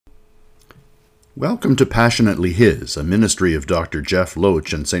Welcome to Passionately His, a ministry of Dr. Jeff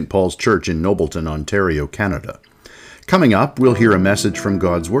Loach and St. Paul's Church in Nobleton, Ontario, Canada. Coming up, we'll hear a message from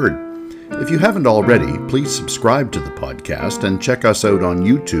God's Word. If you haven't already, please subscribe to the podcast and check us out on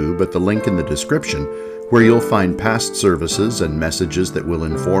YouTube at the link in the description, where you'll find past services and messages that will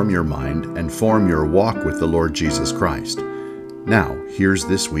inform your mind and form your walk with the Lord Jesus Christ. Now, here's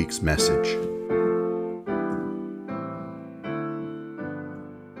this week's message.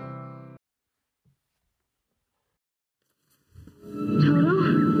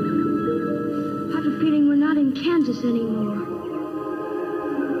 Kansas anymore.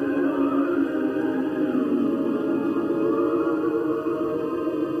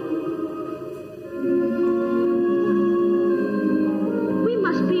 We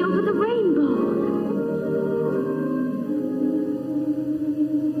must be over the rainbow.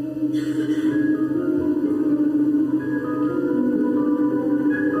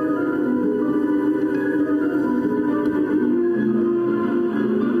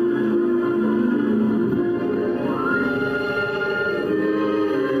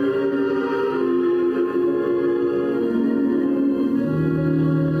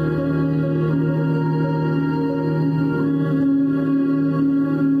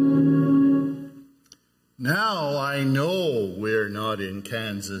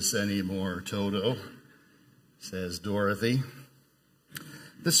 Kansas anymore, Toto, says Dorothy.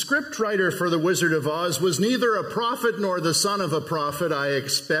 The scriptwriter for The Wizard of Oz was neither a prophet nor the son of a prophet, I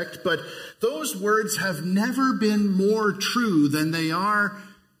expect, but those words have never been more true than they are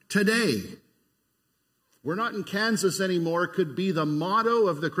today. We're not in Kansas anymore could be the motto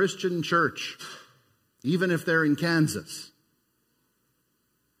of the Christian church, even if they're in Kansas.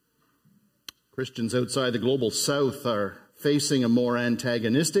 Christians outside the global south are facing a more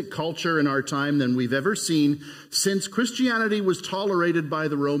antagonistic culture in our time than we've ever seen since Christianity was tolerated by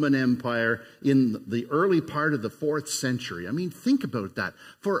the Roman Empire in the early part of the 4th century. I mean, think about that.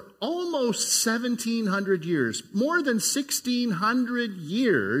 For almost 1,700 years, more than 1,600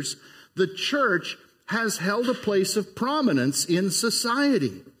 years, the church has held a place of prominence in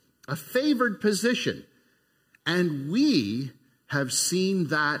society, a favored position. And we have seen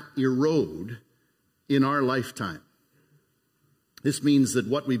that erode in our lifetime. This means that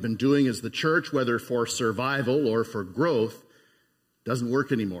what we've been doing as the church, whether for survival or for growth, doesn't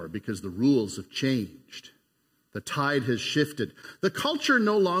work anymore because the rules have changed. The tide has shifted. The culture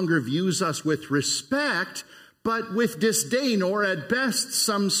no longer views us with respect, but with disdain, or at best,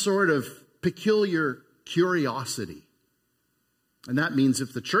 some sort of peculiar curiosity. And that means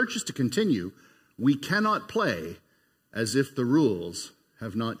if the church is to continue, we cannot play as if the rules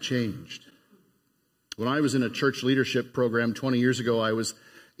have not changed. When I was in a church leadership program 20 years ago, I was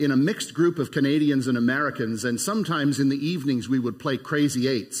in a mixed group of Canadians and Americans, and sometimes in the evenings we would play Crazy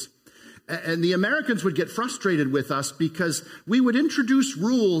Eights. And the Americans would get frustrated with us because we would introduce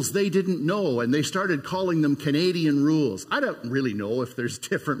rules they didn't know, and they started calling them Canadian rules. I don't really know if there's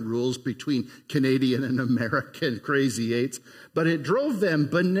different rules between Canadian and American Crazy Eights, but it drove them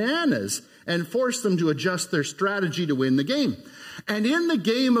bananas and forced them to adjust their strategy to win the game. And in the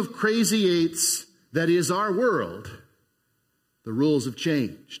game of Crazy Eights that is our world, the rules have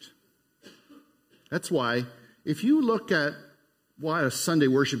changed. That's why if you look at what a Sunday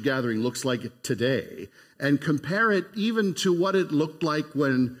worship gathering looks like today and compare it even to what it looked like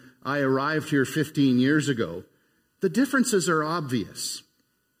when I arrived here 15 years ago, the differences are obvious.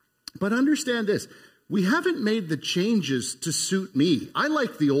 But understand this, we haven't made the changes to suit me. I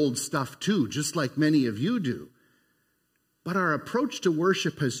like the old stuff too, just like many of you do. But our approach to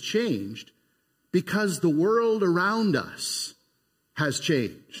worship has changed because the world around us has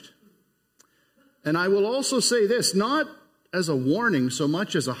changed. And I will also say this, not as a warning so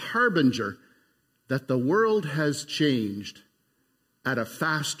much as a harbinger, that the world has changed at a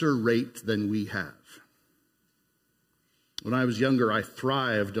faster rate than we have. When I was younger, I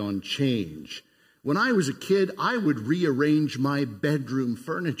thrived on change. When I was a kid, I would rearrange my bedroom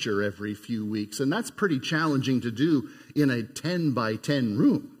furniture every few weeks, and that's pretty challenging to do in a 10 by 10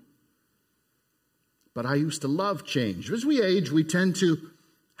 room. But I used to love change. As we age, we tend to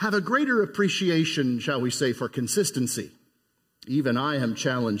have a greater appreciation, shall we say, for consistency. Even I am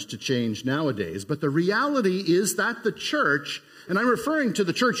challenged to change nowadays. But the reality is that the church, and I'm referring to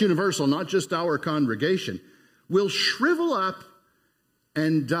the church universal, not just our congregation, will shrivel up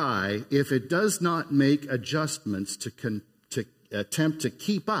and die if it does not make adjustments to attempt to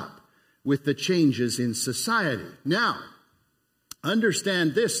keep up with the changes in society. Now,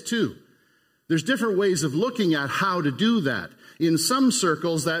 understand this too. There's different ways of looking at how to do that. In some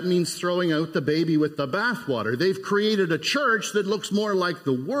circles, that means throwing out the baby with the bathwater. They've created a church that looks more like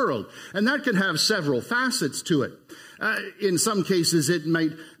the world, and that can have several facets to it. In some cases, it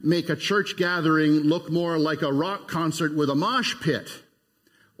might make a church gathering look more like a rock concert with a mosh pit,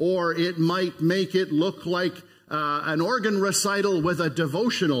 or it might make it look like an organ recital with a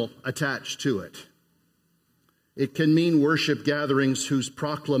devotional attached to it. It can mean worship gatherings whose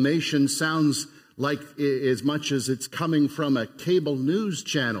proclamation sounds like as much as it's coming from a cable news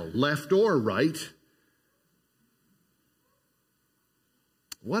channel, left or right.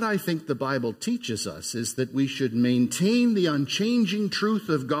 What I think the Bible teaches us is that we should maintain the unchanging truth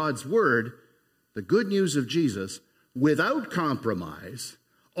of God's Word, the good news of Jesus, without compromise,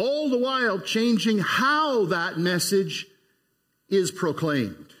 all the while changing how that message is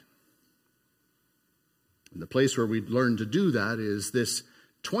proclaimed. And the place where we learn to do that is this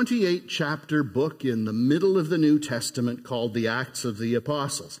 28-chapter book in the middle of the New Testament called the Acts of the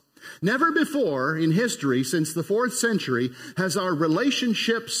Apostles. Never before in history since the 4th century has our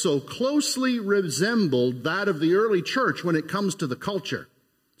relationship so closely resembled that of the early church when it comes to the culture.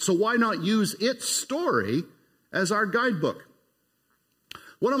 So why not use its story as our guidebook?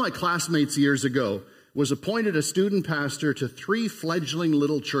 One of my classmates years ago was appointed a student pastor to 3 fledgling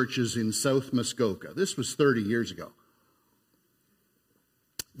little churches in South Muskoka. This was 30 years ago.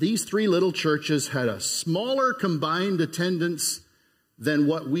 These 3 little churches had a smaller combined attendance than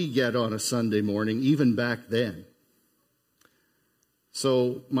what we get on a Sunday morning, even back then.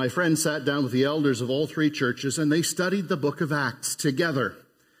 So my friend sat down with the elders of all 3 churches, and they studied the book of Acts together,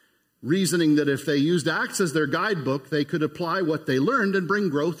 reasoning that if they used Acts as their guidebook, they could apply what they learned and bring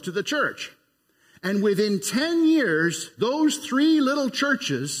growth to the church. And within 10 years, those 3 little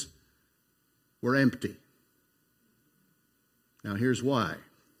churches were empty. Now here's why.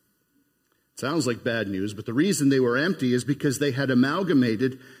 Sounds like bad news, but the reason they were empty is because they had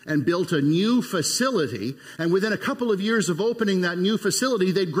amalgamated and built a new facility. And within a couple of years of opening that new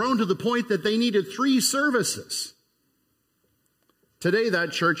facility, they'd grown to the point that they needed 3 services. Today,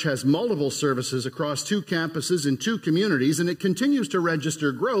 that church has multiple services across 2 campuses in 2 communities, and it continues to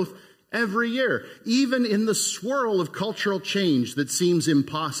register growth every year, even in the swirl of cultural change that seems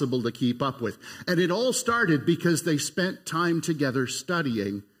impossible to keep up with. And it all started because they spent time together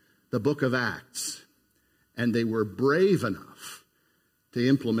studying the book of Acts, and they were brave enough to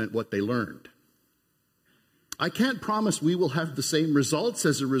implement what they learned. I can't promise we will have the same results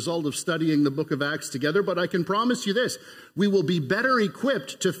as a result of studying the book of Acts together, but I can promise you this: we will be better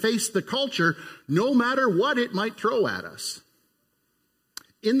equipped to face the culture no matter what it might throw at us.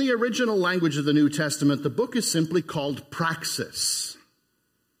 In the original language of the New Testament, the book is simply called praxis.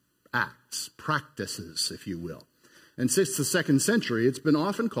 Acts, practices, if you will. And since the 2nd century, it's been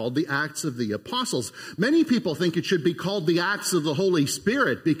often called the Acts of the Apostles. Many people think it should be called the Acts of the Holy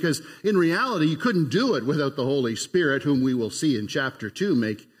Spirit because in reality, you couldn't do it without the Holy Spirit, whom we will see in chapter 2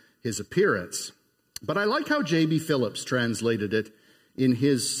 make his appearance. But I like how J.B. Phillips translated it in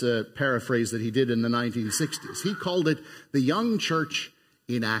his paraphrase that he did in the 1960s. He called it the young church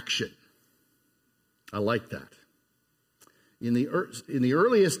in action. I like that. In the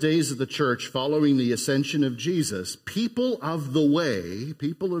earliest days of the church following the ascension of Jesus, people of the way,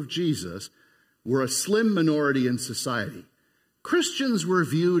 people of Jesus, were a slim minority in society. Christians were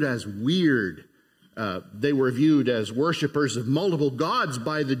viewed as weird. They were viewed as worshipers of multiple gods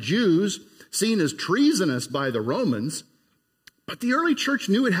by the Jews, seen as treasonous by the Romans. But the early church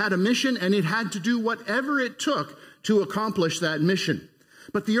knew it had a mission, and it had to do whatever it took to accomplish that mission.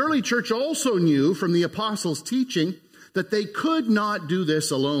 But the early church also knew from the apostles' teaching that they could not do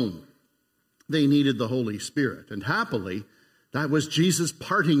this alone. They needed the Holy Spirit. And happily, that was Jesus'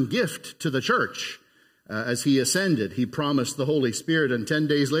 parting gift to the church. As he ascended, he promised the Holy Spirit, and 10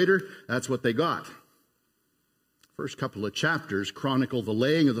 days later, that's what they got. First couple of chapters chronicle the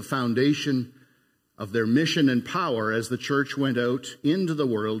laying of the foundation of their mission and power as the church went out into the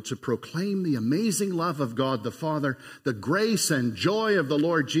world to proclaim the amazing love of God the Father, the grace and joy of the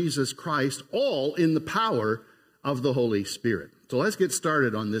Lord Jesus Christ, all in the power of the Holy Spirit. So let's get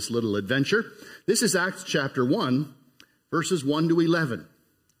started on this little adventure. This is Acts chapter 1, verses 1 to 11.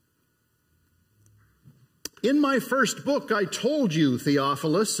 In my first book, I told you,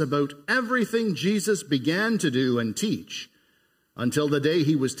 Theophilus, about everything Jesus began to do and teach until the day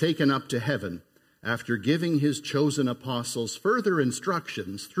he was taken up to heaven, after giving his chosen apostles further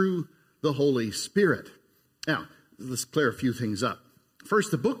instructions through the Holy Spirit. Now, let's clear a few things up.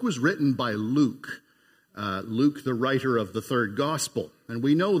 First, the book was written by Luke. Luke, the writer of the third gospel. And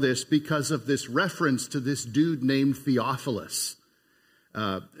we know this because of this reference to this dude named Theophilus.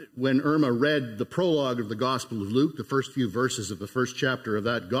 When Irma read the prologue of the Gospel of Luke, the first few verses of the first chapter of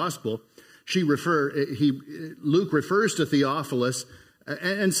that Gospel, Luke refers to Theophilus,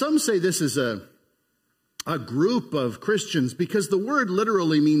 and some say this is a group of Christians because the word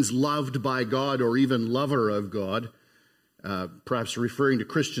literally means loved by God or even lover of God, perhaps referring to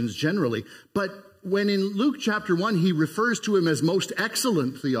Christians generally. But when in Luke chapter 1 he refers to him as most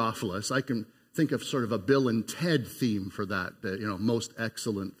excellent Theophilus, I can think of sort of a Bill and Ted theme for that, most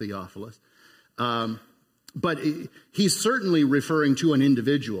excellent Theophilus. But he's certainly referring to an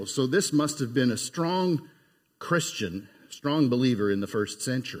individual. So this must have been a strong Christian, strong believer in the first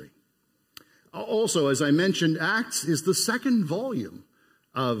century. Also, as I mentioned, Acts is the second volume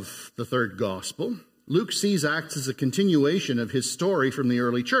of the third gospel. Luke sees Acts as a continuation of his story from the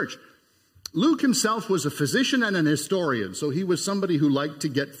early church. Luke himself was a physician and an historian, so he was somebody who liked to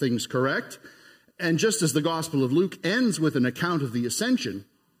get things correct. And just as the Gospel of Luke ends with an account of the ascension,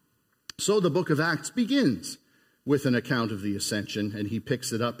 so the book of Acts begins with an account of the ascension, and he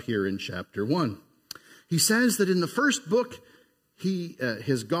picks it up here in chapter 1. He says that in the first book,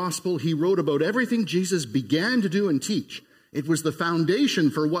 his gospel, he wrote about everything Jesus began to do and teach. It was the foundation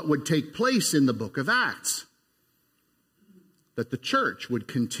for what would take place in the book of Acts, that the church would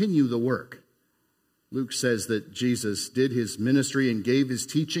continue the work. Luke says that Jesus did his ministry and gave his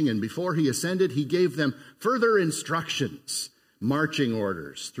teaching, and before he ascended, he gave them further instructions, marching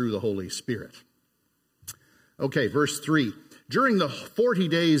orders through the Holy Spirit. Okay, verse 3. During the 40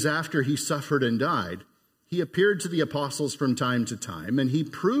 days after he suffered and died, he appeared to the apostles from time to time, and he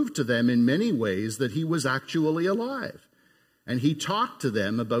proved to them in many ways that he was actually alive. And he talked to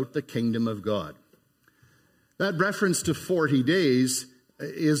them about the kingdom of God. That reference to 40 days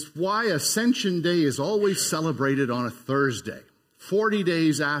is why Ascension Day is always celebrated on a Thursday. 40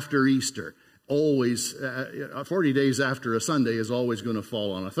 days after Easter, 40 days after a Sunday is always going to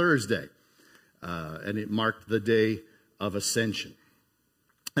fall on a Thursday. And it marked the day of Ascension.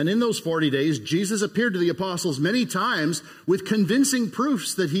 And in those 40 days, Jesus appeared to the apostles many times with convincing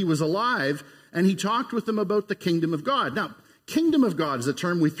proofs that he was alive, and he talked with them about the kingdom of God. Now, kingdom of God is a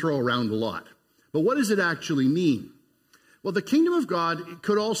term we throw around a lot. But what does it actually mean? Well, the kingdom of God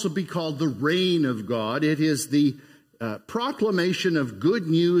could also be called the reign of God. It is the proclamation of good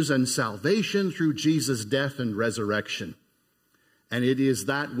news and salvation through Jesus' death and resurrection. And it is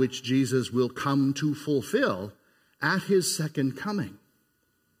that which Jesus will come to fulfill at his second coming.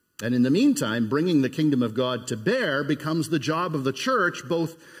 And in the meantime, bringing the kingdom of God to bear becomes the job of the church,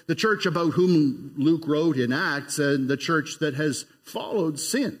 both the church about whom Luke wrote in Acts and the church that has followed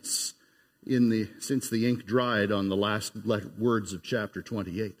since the ink dried on the last words of chapter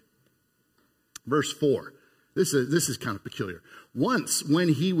 28. Verse 4. This is kind of peculiar. Once, when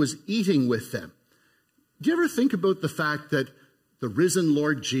he was eating with them, do you ever think about the fact that the risen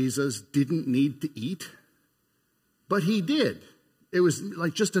Lord Jesus didn't need to eat? But he did. It was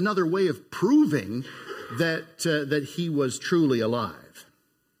like just another way of proving that he was truly alive.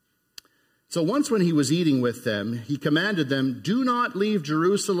 So once when he was eating with them, he commanded them, "Do not leave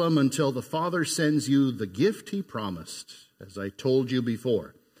Jerusalem until the Father sends you the gift he promised, as I told you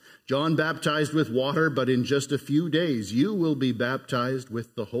before. John baptized with water, but in just a few days you will be baptized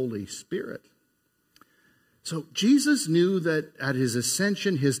with the Holy Spirit." So Jesus knew that at his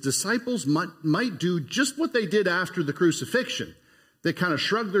ascension, his disciples might do just what they did after the crucifixion. They kind of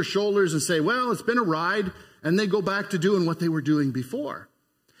shrug their shoulders and say, well, it's been a ride, and they go back to doing what they were doing before.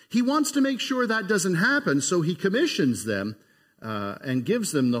 He wants to make sure that doesn't happen, so he commissions them and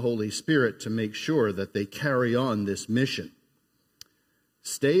gives them the Holy Spirit to make sure that they carry on this mission.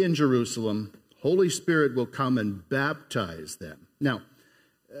 Stay in Jerusalem. Holy Spirit will come and baptize them. Now,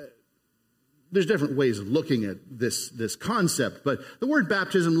 there's different ways of looking at this concept, but the word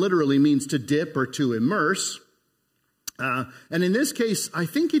baptism literally means to dip or to immerse. And in this case, I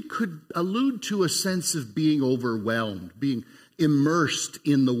think it could allude to a sense of being overwhelmed, being immersed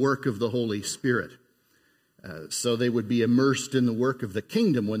in the work of the Holy Spirit. So they would be immersed in the work of the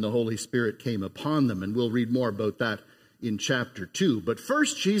kingdom when the Holy Spirit came upon them. And we'll read more about that in chapter 2. But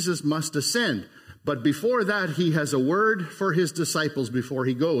first, Jesus must ascend. But before that, he has a word for his disciples before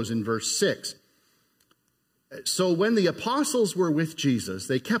he goes in verse 6. So when the apostles were with Jesus,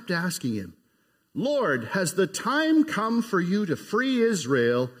 they kept asking him, "Lord, has the time come for you to free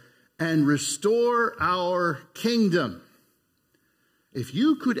Israel and restore our kingdom?" If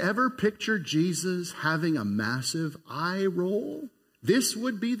you could ever picture Jesus having a massive eye roll, this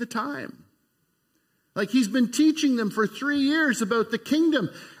would be the time. Like he's been teaching them for 3 years about the kingdom,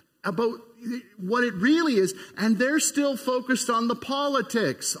 about what it really is, and they're still focused on the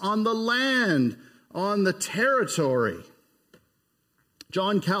politics, on the land, on the territory.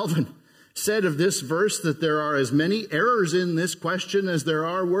 John Calvin said of this verse that there are as many errors in this question as there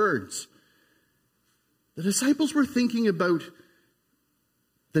are words. The disciples were thinking about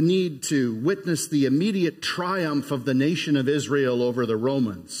the need to witness the immediate triumph of the nation of Israel over the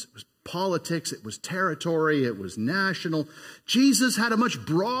Romans. It was politics, it was territory, it was national. Jesus had a much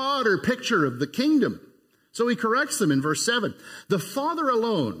broader picture of the kingdom. So he corrects them in verse 7. The Father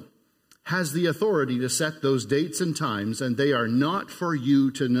alone has the authority to set those dates and times, and they are not for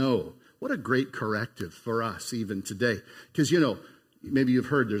you to know. What a great corrective for us even today. Because, maybe you've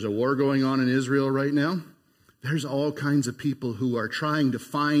heard there's a war going on in Israel right now. There's all kinds of people who are trying to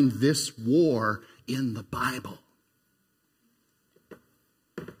find this war in the Bible.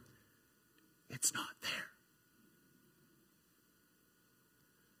 It's not there.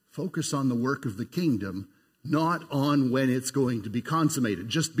 Focus on the work of the kingdom, not on when it's going to be consummated.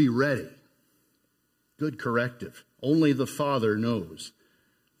 Just be ready. Good corrective. Only the Father knows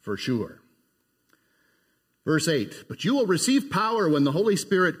for sure. Verse 8, but you will receive power when the Holy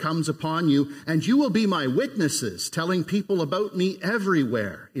Spirit comes upon you, and you will be my witnesses, telling people about me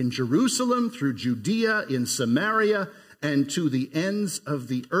everywhere, in Jerusalem, through Judea, in Samaria, and to the ends of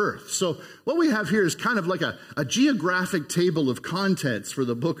the earth. So what we have here is kind of like a geographic table of contents for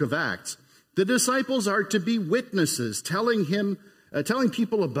the book of Acts. The disciples are to be witnesses, telling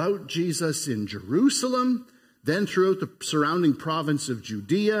people about Jesus in Jerusalem, then throughout the surrounding province of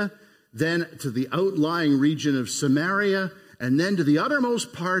Judea, then to the outlying region of Samaria, and then to the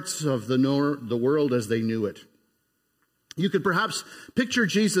uttermost parts of the world as they knew it. You could perhaps picture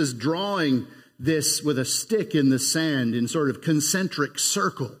Jesus drawing this with a stick in the sand in sort of concentric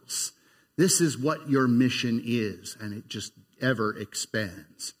circles. This is what your mission is, and it just ever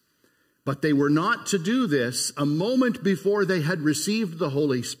expands. But they were not to do this a moment before they had received the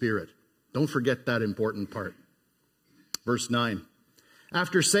Holy Spirit. Don't forget that important part. Verse 9.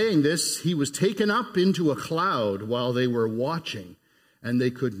 After saying this, he was taken up into a cloud while they were watching, and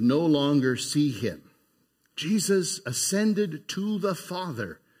they could no longer see him. Jesus ascended to the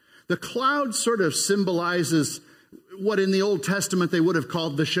Father. The cloud sort of symbolizes what in the Old Testament they would have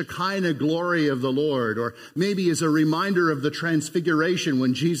called the Shekinah glory of the Lord, or maybe as a reminder of the transfiguration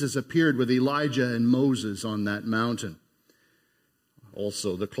when Jesus appeared with Elijah and Moses on that mountain.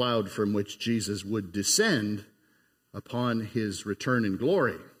 Also, the cloud from which Jesus would descend upon his return in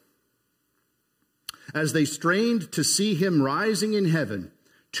glory. As they strained to see him rising in heaven,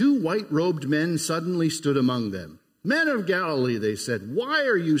 2 white-robed men suddenly stood among them. Men of Galilee, they said, why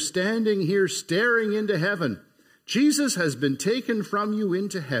are you standing here staring into heaven? Jesus has been taken from you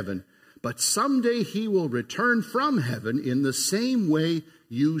into heaven, but someday he will return from heaven in the same way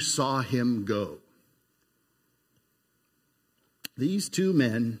you saw him go. These 2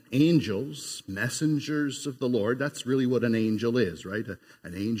 men, angels, messengers of the Lord, that's really what an angel is, right?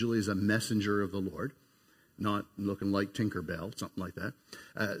 An angel is a messenger of the Lord, not looking like Tinkerbell, something like that.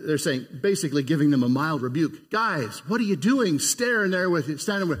 They're saying, basically giving them a mild rebuke. Guys, what are you doing standing there with,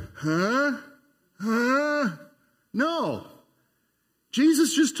 huh? No.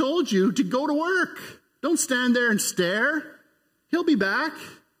 Jesus just told you to go to work. Don't stand there and stare. He'll be back.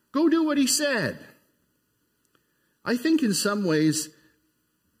 Go do what he said. I think in some ways,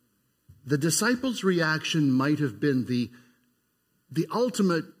 the disciples' reaction might have been the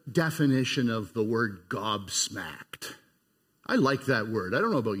ultimate definition of the word gobsmacked. I like that word. I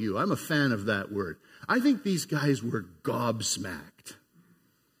don't know about you. I'm a fan of that word. I think these guys were gobsmacked.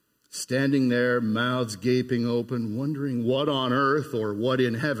 Standing there, mouths gaping open, wondering what on earth or what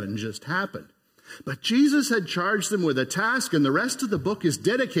in heaven just happened. But Jesus had charged them with a task, and the rest of the book is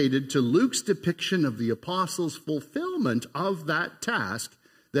dedicated to Luke's depiction of the apostles' fulfillment of that task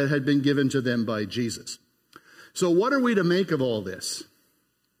that had been given to them by Jesus. So what are we to make of all this?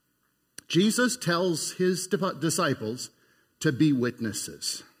 Jesus tells his disciples to be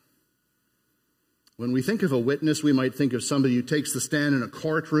witnesses. When we think of a witness, we might think of somebody who takes the stand in a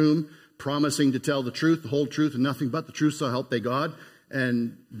courtroom, promising to tell the truth, the whole truth, and nothing but the truth, so help they God,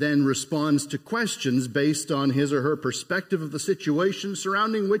 and then responds to questions based on his or her perspective of the situation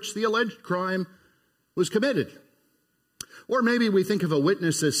surrounding which the alleged crime was committed. Or maybe we think of a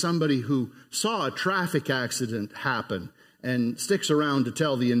witness as somebody who saw a traffic accident happen and sticks around to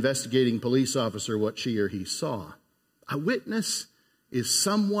tell the investigating police officer what she or he saw. A witness is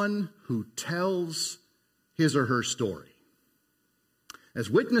someone who tells his or her story. As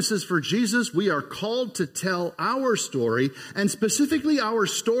witnesses for Jesus, we are called to tell our story, and specifically our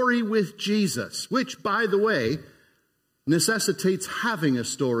story with Jesus, which, by the way, necessitates having a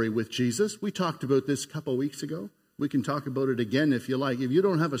story with Jesus. We talked about this a couple weeks ago. We can talk about it again if you like. If you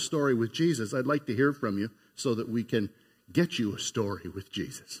don't have a story with Jesus, I'd like to hear from you so that we can get you a story with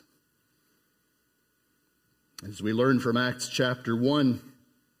Jesus. As we learn from Acts chapter 1,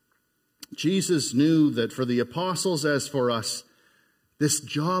 Jesus knew that for the apostles as for us, this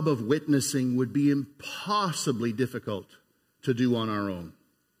job of witnessing would be impossibly difficult to do on our own.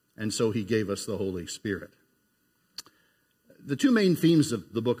 And so he gave us the Holy Spirit. The two main themes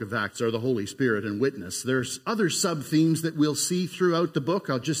of the book of Acts are the Holy Spirit and witness. There's other sub-themes that we'll see throughout the book.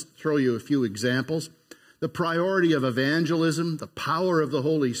 I'll just throw you a few examples. The priority of evangelism, the power of the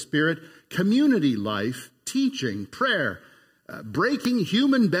Holy Spirit, community life, teaching, prayer, breaking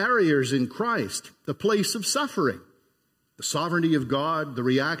human barriers in Christ, the place of suffering, the sovereignty of God, the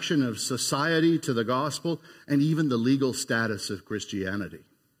reaction of society to the gospel, and even the legal status of Christianity.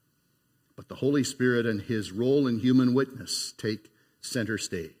 But the Holy Spirit and his role in human witness take center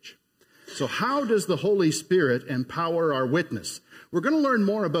stage. So how does the Holy Spirit empower our witness? We're going to learn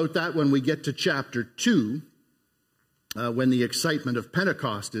more about that when we get to chapter 2, when the excitement of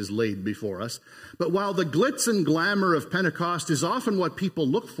Pentecost is laid before us. But while the glitz and glamour of Pentecost is often what people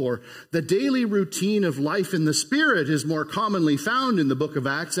look for, the daily routine of life in the Spirit is more commonly found in the book of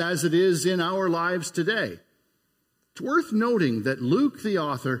Acts as it is in our lives today. It's worth noting that Luke, the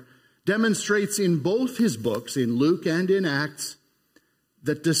author, demonstrates in both his books, in Luke and in Acts,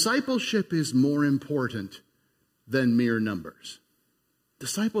 that discipleship is more important than mere numbers.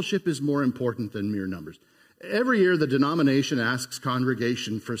 Discipleship is more important than mere numbers. Every year, the denomination asks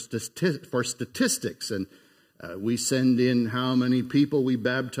congregation for statistics, and we send in how many people we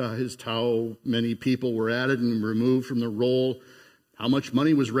baptized, how many people were added and removed from the roll, how much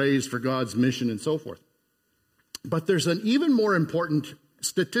money was raised for God's mission, and so forth. But there's an even more important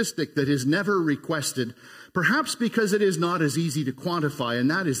statistic that is never requested, perhaps because it is not as easy to quantify,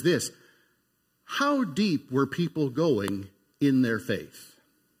 and that is this: how deep were people going in their faith?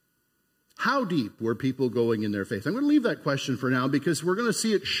 How deep were people going in their faith? I'm going to leave that question for now because we're going to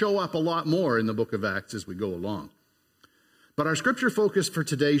see it show up a lot more in the book of Acts as we go along. But our scripture focus for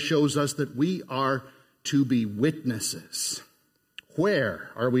today shows us that we are to be witnesses.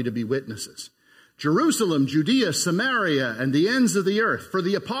 Where are we to be witnesses? Jerusalem, Judea, Samaria, and the ends of the earth. For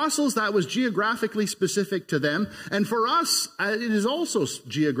the apostles, that was geographically specific to them. And for us, it is also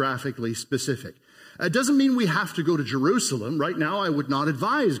geographically specific. It doesn't mean we have to go to Jerusalem. Right now, I would not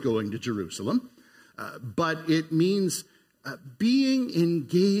advise going to Jerusalem. But it means being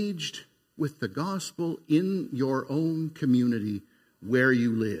engaged with the gospel in your own community where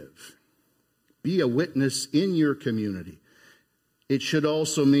you live. Be a witness in your community. It should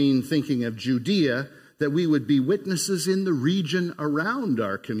also mean, thinking of Judea, that we would be witnesses in the region around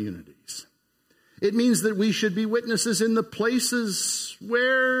our communities. It means that we should be witnesses in the places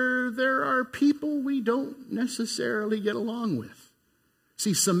where there are people we don't necessarily get along with.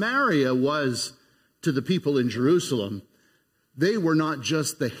 See, Samaria was, to the people in Jerusalem, they were not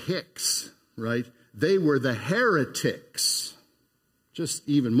just the Hicks, right? They were the heretics, just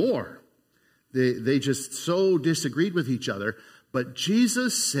even more. They just so disagreed with each other. But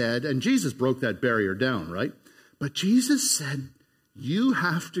Jesus said, and Jesus broke that barrier down, right? But Jesus said, you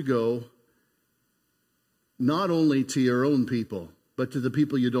have to go not only to your own people, but to the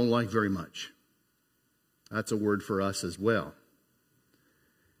people you don't like very much. That's a word for us as well.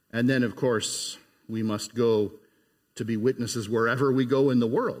 And then, of course, we must go to be witnesses wherever we go in the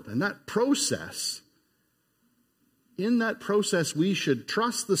world. And that process, in that process, we should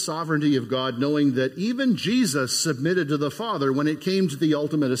trust the sovereignty of God, knowing that even Jesus submitted to the Father when it came to the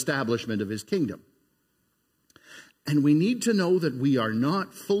ultimate establishment of his kingdom. And we need to know that we are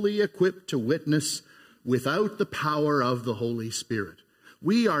not fully equipped to witness without the power of the Holy Spirit.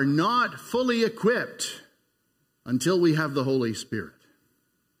 We are not fully equipped until we have the Holy Spirit.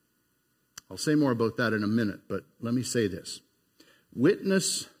 I'll say more about that in a minute, but let me say this.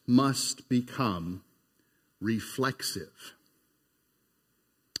 Witness must become reflexive.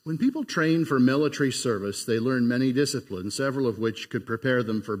 When people train for military service, they learn many disciplines, several of which could prepare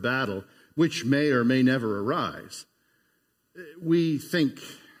them for battle, which may or may never arise. We think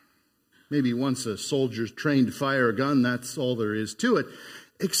maybe once a soldier's trained to fire a gun, that's all there is to it.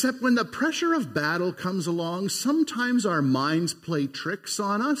 Except when the pressure of battle comes along, sometimes our minds play tricks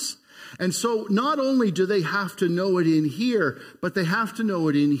on us. And so not only do they have to know it in here, but they have to know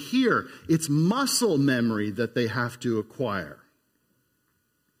it in here. It's muscle memory that they have to acquire.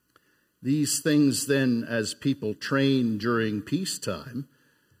 These things then, as people train during peacetime,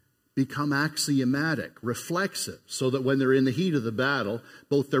 become axiomatic, reflexive, so that when they're in the heat of the battle,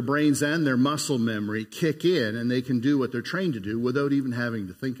 both their brains and their muscle memory kick in and they can do what they're trained to do without even having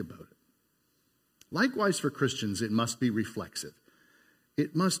to think about it. Likewise for Christians, it must be reflexive.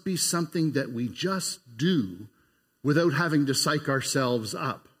 It must be something that we just do without having to psych ourselves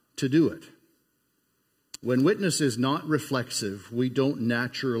up to do it. When witness is not reflexive, we don't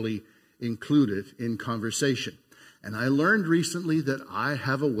naturally include it in conversation. And I learned recently that I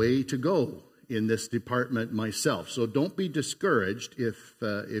have a way to go in this department myself. So don't be discouraged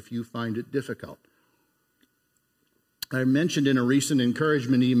if you find it difficult. I mentioned in a recent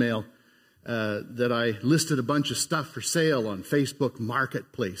encouragement email that I listed a bunch of stuff for sale on Facebook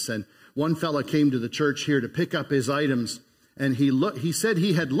Marketplace. And one fella came to the church here to pick up his items. And he said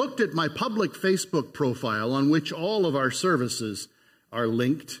he had looked at my public Facebook profile on which all of our services are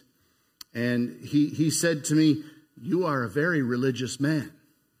linked. And he said to me, "You are a very religious man."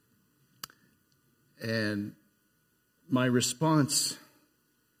 And my response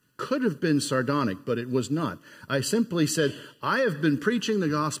could have been sardonic, but it was not. I simply said, "I have been preaching the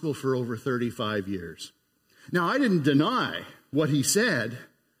gospel for over 35 years. Now, I didn't deny what he said,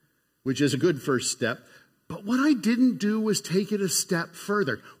 which is a good first step. But what I didn't do was take it a step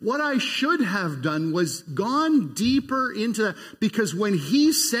further. What I should have done was gone deeper into that, because when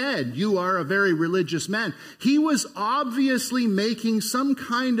he said, "You are a very religious man," he was obviously making some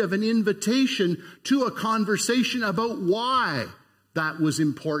kind of an invitation to a conversation about why that was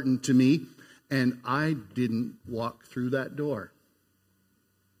important to me, and I didn't walk through that door.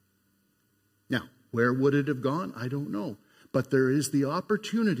 Now, where would it have gone? I don't know. But there is the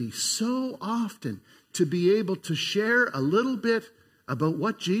opportunity so often to be able to share a little bit about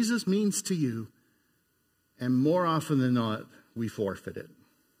what Jesus means to you. And more often than not, we forfeit it.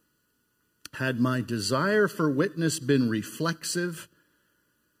 Had my desire for witness been reflexive,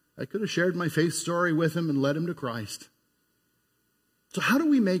 I could have shared my faith story with him and led him to Christ. So how do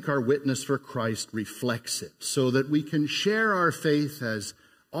we make our witness for Christ reflexive so that we can share our faith as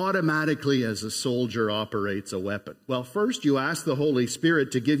automatically as a soldier operates a weapon? Well, first you ask the Holy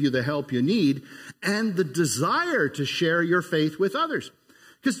Spirit to give you the help you need and the desire to share your faith with others.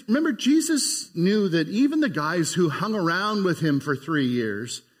 Because remember, Jesus knew that even the guys who hung around with him for 3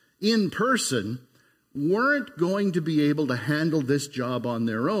 years in person weren't going to be able to handle this job on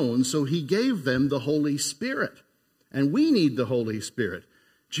their own, so he gave them the Holy Spirit. And we need the Holy Spirit.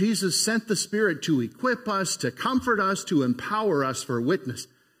 Jesus sent the Spirit to equip us, to comfort us, to empower us for witness.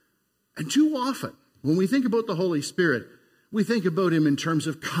 And too often, when we think about the Holy Spirit, we think about him in terms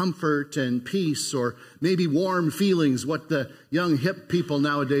of comfort and peace, or maybe warm feelings, what the young hip people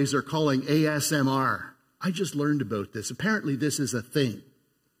nowadays are calling ASMR. I just learned about this. Apparently this is a thing.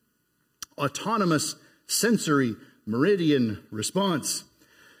 Autonomous sensory meridian response.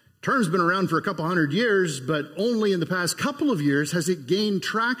 Term's been around for a couple hundred years, but only in the past couple of years has it gained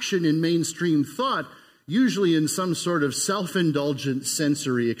traction in mainstream thought, usually in some sort of self-indulgent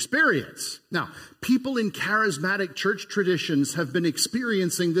sensory experience. Now, people in charismatic church traditions have been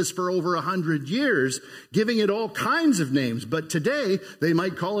experiencing this for over 100 years, giving it all kinds of names, but today they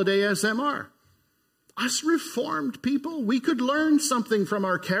might call it ASMR. Us Reformed people, we could learn something from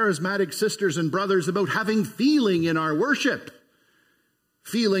our charismatic sisters and brothers about having feeling in our worship.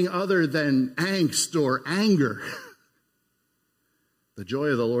 Feeling other than angst or anger. The joy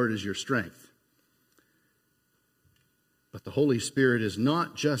of the Lord is your strength. But the Holy Spirit is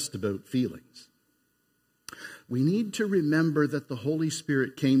not just about feelings. We need to remember that the Holy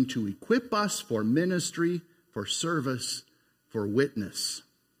Spirit came to equip us for ministry, for service, for witness.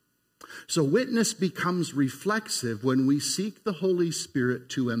 So witness becomes reflexive when we seek the Holy Spirit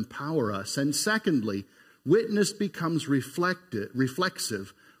to empower us. And secondly, witness becomes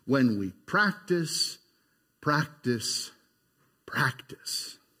reflexive when we practice.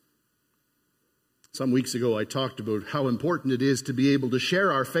 Some weeks ago, I talked about how important it is to be able to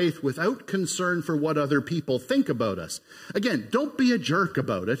share our faith without concern for what other people think about us. Again, don't be a jerk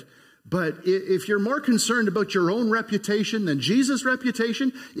about it, but if you're more concerned about your own reputation than Jesus'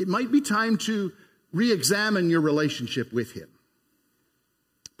 reputation, it might be time to re-examine your relationship with him.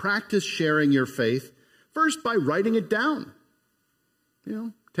 Practice sharing your faith first by writing it down.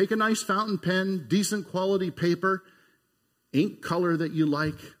 Take a nice fountain pen, decent quality paper, ink color that you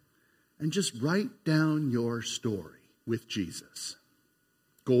like, and just write down your story with Jesus.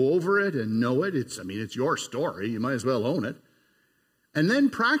 Go over it and know it. It's your story. You might as well own it. And then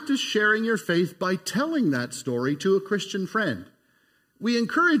practice sharing your faith by telling that story to a Christian friend. We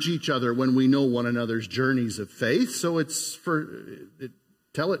encourage each other when we know one another's journeys of faith, so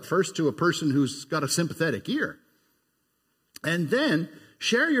tell it first to a person who's got a sympathetic ear. And then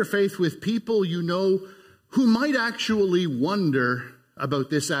share your faith with people you know who might actually wonder about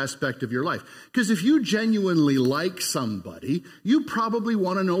this aspect of your life. Because if you genuinely like somebody, you probably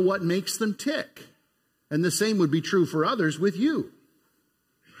want to know what makes them tick. And the same would be true for others with you.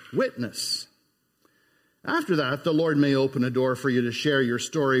 Witness. After that, the Lord may open a door for you to share your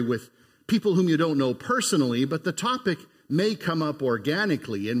story with people whom you don't know personally, but the topic may come up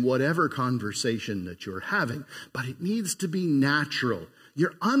organically in whatever conversation that you're having. But it needs to be natural.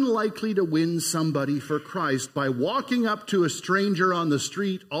 You're unlikely to win somebody for Christ by walking up to a stranger on the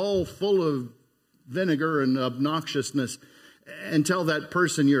street all full of vinegar and obnoxiousness and tell that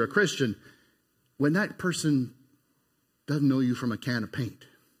person you're a Christian when that person doesn't know you from a can of paint.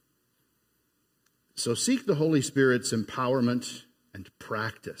 So seek the Holy Spirit's empowerment and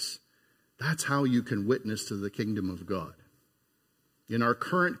practice. That's how you can witness to the kingdom of God. In our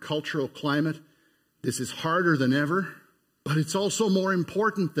current cultural climate, this is harder than ever, but it's also more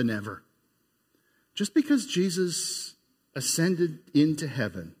important than ever. Just because Jesus ascended into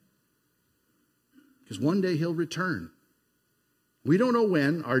heaven, because one day he'll return. We don't know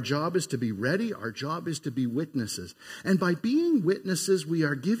when. Our job is to be ready. Our job is to be witnesses. And by being witnesses, we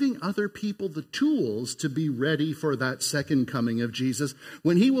are giving other people the tools to be ready for that second coming of Jesus,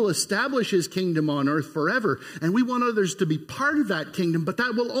 when he will establish his kingdom on earth forever. And we want others to be part of that kingdom, but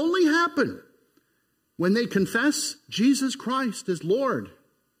that will only happen when they confess Jesus Christ as Lord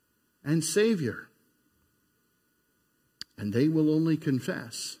and Savior. And they will only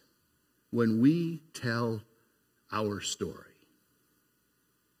confess when we tell our story.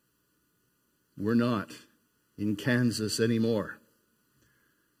 We're not in Kansas anymore.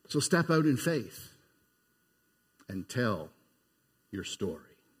 So step out in faith and tell your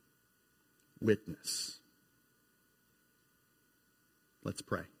story. Witness. Let's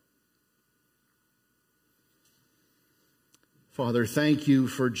pray. Father, thank you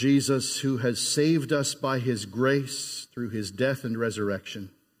for Jesus, who has saved us by his grace through his death and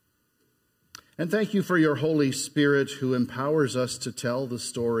resurrection. And thank you for your Holy Spirit, who empowers us to tell the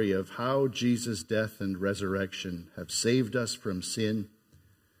story of how Jesus' death and resurrection have saved us from sin,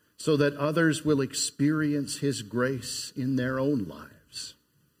 so that others will experience his grace in their own lives.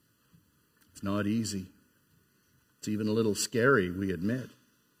 It's not easy. It's even a little scary, we admit.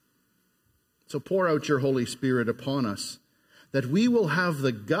 So pour out your Holy Spirit upon us, that we will have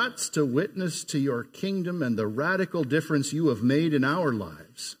the guts to witness to your kingdom and the radical difference you have made in our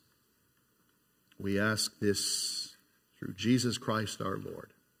lives. We ask this through Jesus Christ our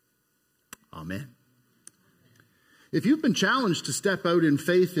Lord. Amen. If you've been challenged to step out in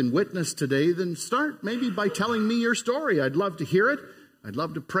faith and witness today, then start maybe by telling me your story. I'd love to hear it. I'd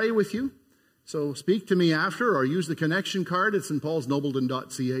love to pray with you. So speak to me after, or use the connection card at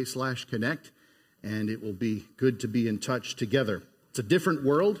stpaulsnobleton.ca/connect, and it will be good to be in touch together. It's a different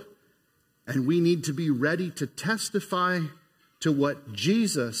world, and we need to be ready to testify to what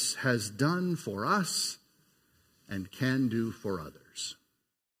Jesus has done for us and can do for others.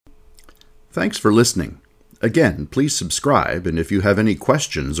 Thanks for listening. Again, please subscribe, and if you have any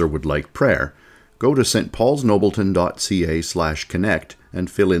questions or would like prayer, go to stpaulsnobleton.ca/connect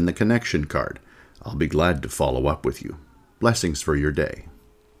and fill in the connection card. I'll be glad to follow up with you. Blessings for your day.